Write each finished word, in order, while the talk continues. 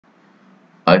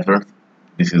Hi friends,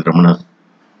 this is Ramana.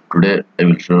 Today I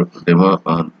will show demo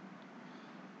on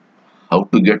how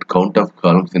to get count of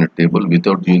columns in a table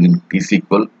without using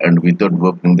T-SQL and without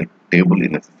opening the table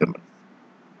in SSMS.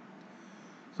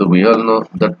 So we all know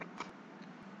that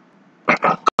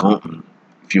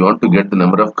if you want to get the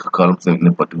number of columns in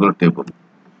a particular table,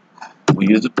 we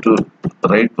use it to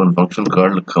write one function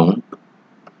called count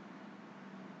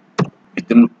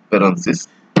within parentheses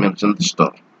mention the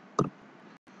star.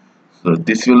 So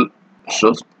this will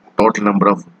show total number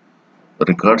of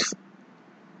records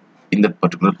in that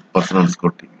particular person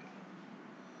underscore table.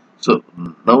 So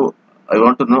now I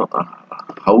want to know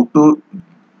how to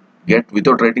get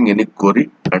without writing any query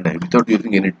and without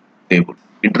using any table.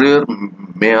 Interviewer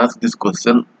may ask this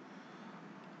question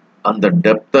on the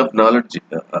depth of knowledge,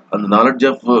 on the knowledge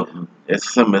of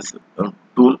SSMS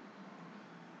tool,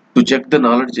 to check the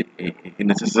knowledge in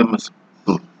SSMS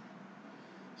tool.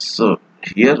 So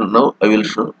here now I will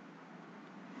show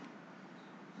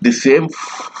the same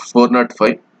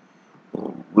 405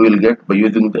 we will get by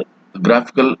using the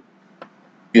graphical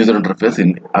user interface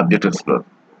in Object Explorer.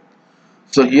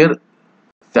 So here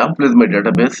sample is my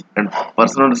database and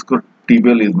person underscore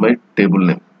tbl is my table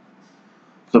name.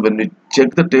 So when we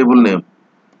check the table name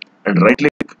and right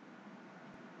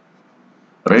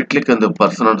click on the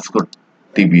person underscore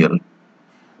tbl,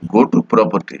 go to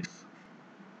properties.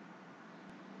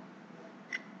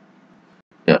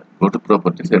 Go to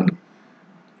properties, and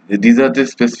these are the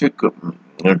specific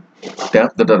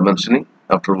tabs that are mentioning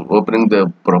after opening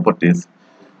the properties: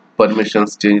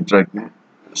 permissions, change tracking,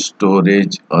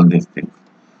 storage, all these things.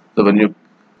 So when you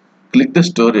click the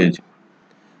storage,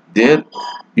 there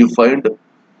you find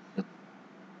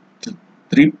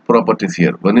three properties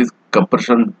here. One is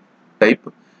compression type,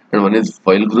 and one is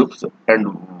file groups, and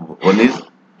one is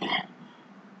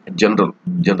general.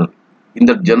 In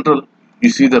the general, you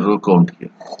see the row count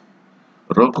here.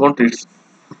 Row count is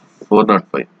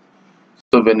 405.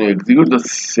 So when you execute the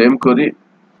same query,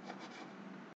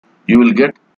 you will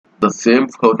get the same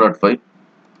 405,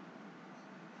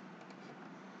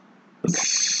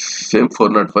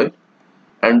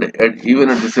 and even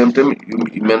at the same time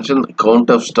you mention count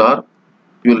of star,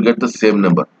 you will get the same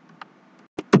number.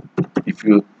 If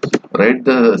you write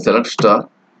the select star,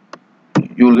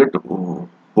 you will get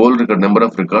whole record number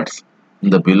of records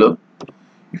in the below.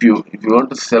 If you want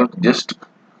to select just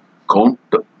count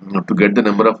to get the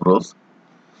number of rows,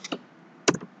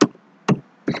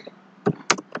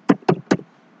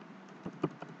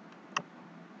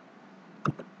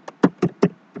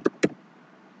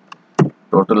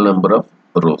 total number of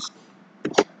rows.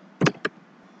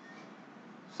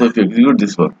 So if you execute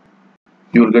this one,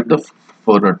 you will get the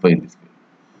 405 in this way.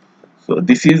 So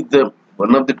this is the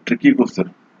one of the tricky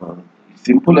question.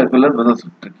 Simple as well as one is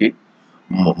tricky.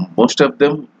 Most of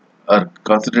them are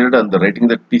concentrated on the writing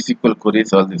the T-SQL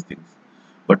queries, all these things.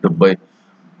 But by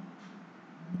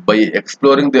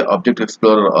exploring the Object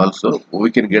Explorer also,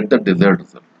 we can get the desired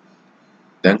result.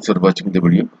 Thanks for watching the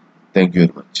video. Thank you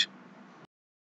very much.